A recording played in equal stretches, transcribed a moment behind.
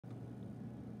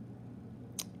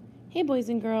Hey boys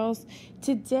and girls,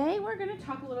 today we're going to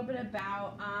talk a little bit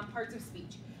about parts of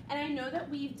speech. And I know that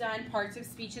we've done parts of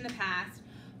speech in the past,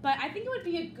 but I think it would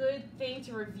be a good thing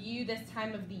to review this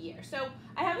time of the year. So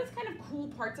I have this kind of cool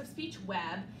parts of speech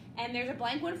web, and there's a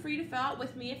blank one for you to fill out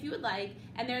with me if you would like,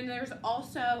 and then there's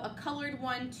also a colored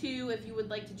one too if you would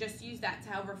like to just use that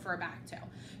to refer back to.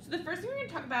 So the first thing we're going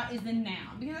to talk about is the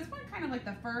noun, because that's one kind of like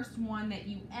the first one that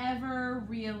you ever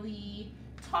really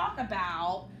talk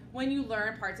about when you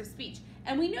learn parts of speech.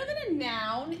 And we know that a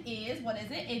noun is, what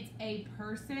is it? It's a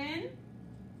person,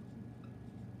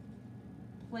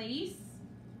 place,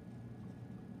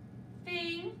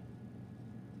 thing,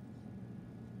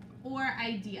 or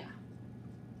idea.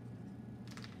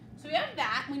 So we have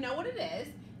that, we know what it is.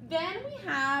 Then we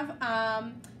have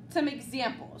some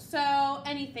examples. So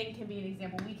anything can be an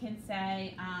example. We can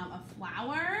say a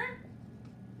flower,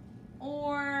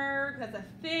 or that's a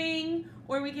thing,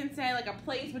 or we can say like a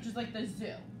place, which is like the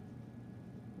zoo.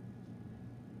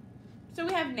 So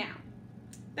we have noun.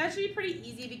 That should be pretty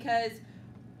easy because,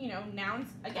 you know, nouns,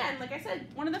 again, like I said,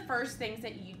 one of the first things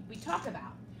that we talk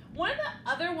about. One of the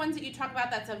other ones that you talk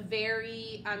about that's a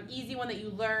very easy one that you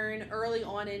learn early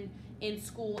on in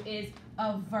school is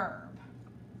a verb.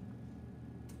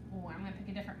 Oh, I'm going to pick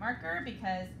a different marker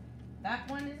because that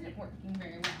one isn't working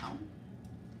very well.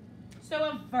 So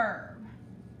a verb.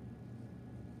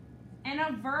 And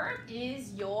a verb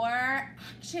is your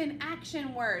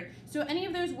action word. So any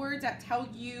of those words that tell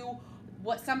you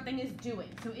what something is doing.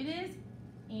 So it is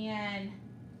an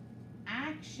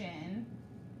action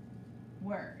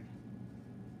word.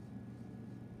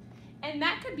 And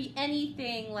that could be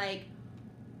anything like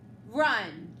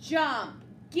run, jump,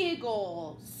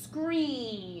 giggle,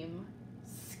 scream,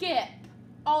 skip,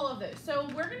 all of those. So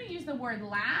we're going to use the word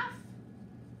laugh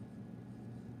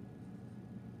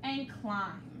and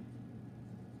climb,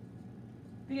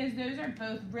 because those are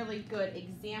both really good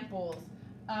examples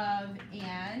of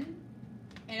a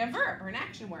verb or an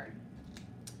action word.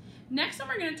 Next one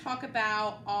we're going to talk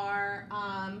about are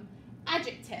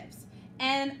adjectives.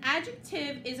 And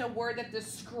adjective is a word that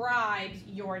describes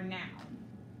your noun.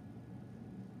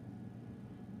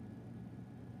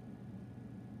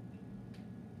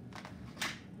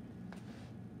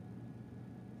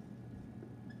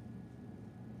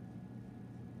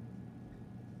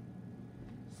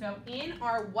 So in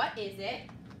our what is it,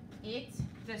 it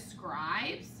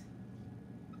describes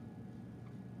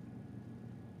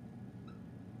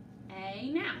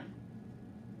a noun.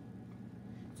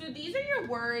 So these are your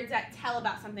words that tell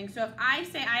about something. So if I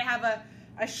say I have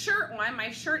a shirt on, my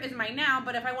shirt is my noun,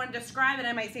 but if I want to describe it,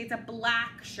 I might say it's a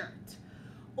black shirt.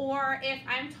 Or if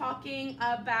I'm talking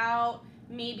about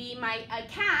maybe a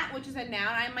cat, which is a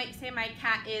noun, I might say my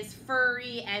cat is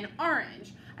furry and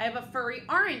orange. I have a furry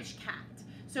orange cat.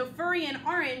 So furry and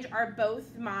orange are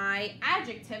both my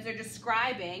adjectives. They're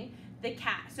describing the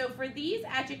cat. So for these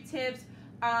adjectives,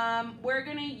 we're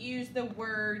going to use the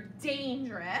word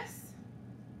dangerous.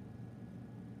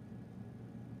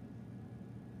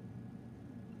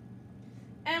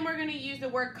 And we're going to use the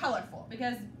word colorful,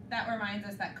 because that reminds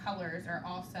us that colors are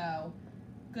also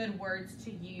good words to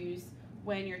use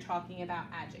when you're talking about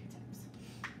adjectives.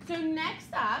 So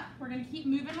next up, we're going to keep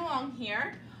moving along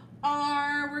here.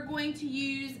 We're going to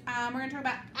use, we're going to talk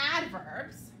about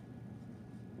adverbs.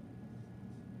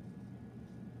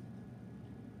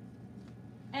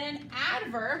 And an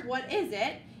adverb, what is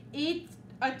it? It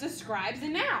describes a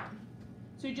noun.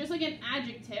 So just like an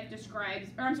adjective describes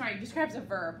a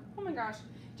verb. Oh my gosh.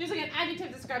 Just like an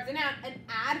adjective describes a noun, an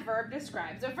adverb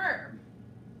describes a verb.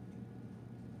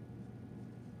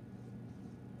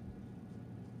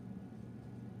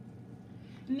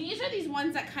 And these are these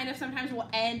ones that kind of sometimes will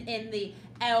end in the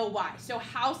ly. So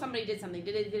how somebody did something.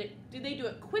 Did they do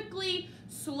it quickly,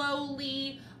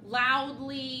 slowly,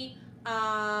 loudly?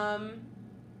 Let's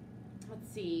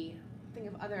see. Think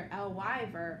of other ly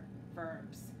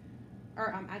verbs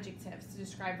or adjectives to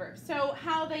describe verbs. So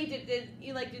how they did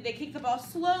they kick the ball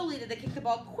slowly? Did they kick the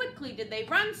ball quickly? Did they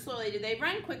run slowly? Did they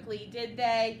run quickly? Did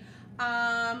they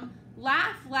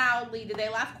laugh loudly? Did they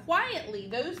laugh quietly?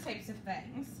 Those types of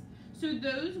things. So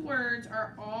those words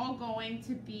are all going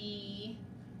to be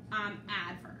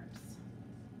adverbs.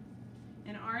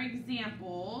 And our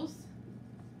examples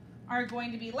are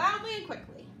going to be loudly and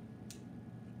quickly.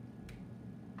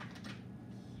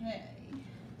 Okay.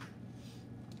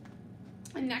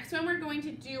 The next one we're going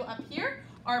to do up here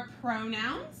are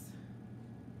pronouns.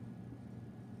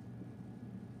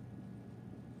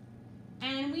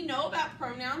 And we know about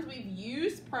pronouns. We've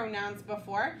used pronouns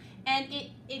before. And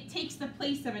it takes the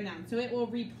place of a noun. So it will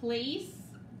replace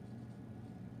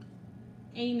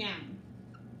a noun.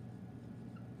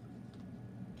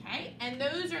 Okay, And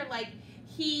those are like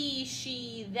he,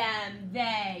 she, them,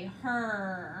 they,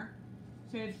 her.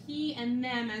 So we have he and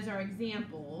them as our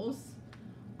examples.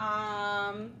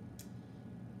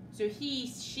 So he,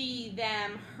 she,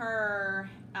 them, her,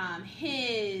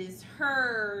 his,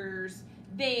 hers,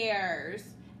 theirs,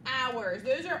 ours.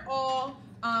 Those are all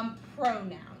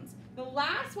pronouns. The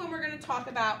last one we're going to talk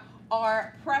about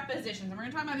are prepositions. And we're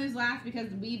going to talk about those last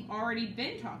because we've already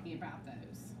been talking about those.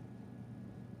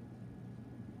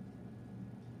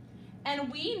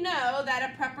 And we know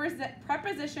that a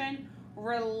preposition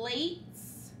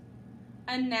relates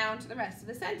a noun to the rest of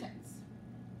the sentence.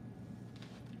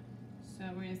 So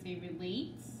we're going to say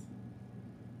relates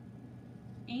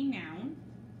a noun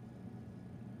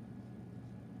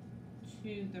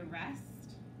to the rest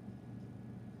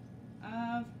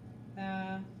of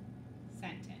the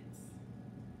sentence.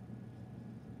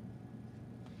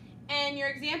 And your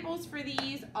examples for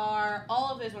these are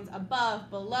all of those ones: above,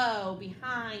 below,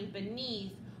 behind,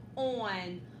 beneath,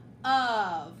 on,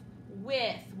 of,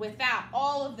 with, without,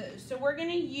 all of those. So we're going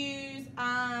to use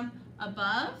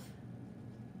above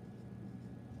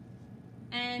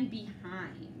and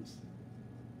behind.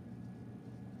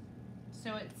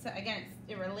 So it's, again,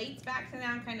 it relates back to the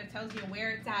noun, kind of tells you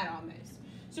where it's at almost.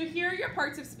 So here are your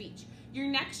parts of speech. Your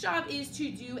next job is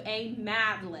to do a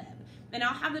Mad Lib. And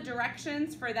I'll have the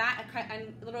directions for that,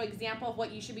 a little example of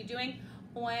what you should be doing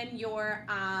on your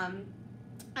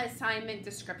assignment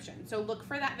description. So look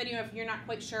for that video if you're not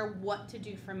quite sure what to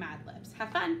do for Mad Libs.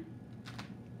 Have fun.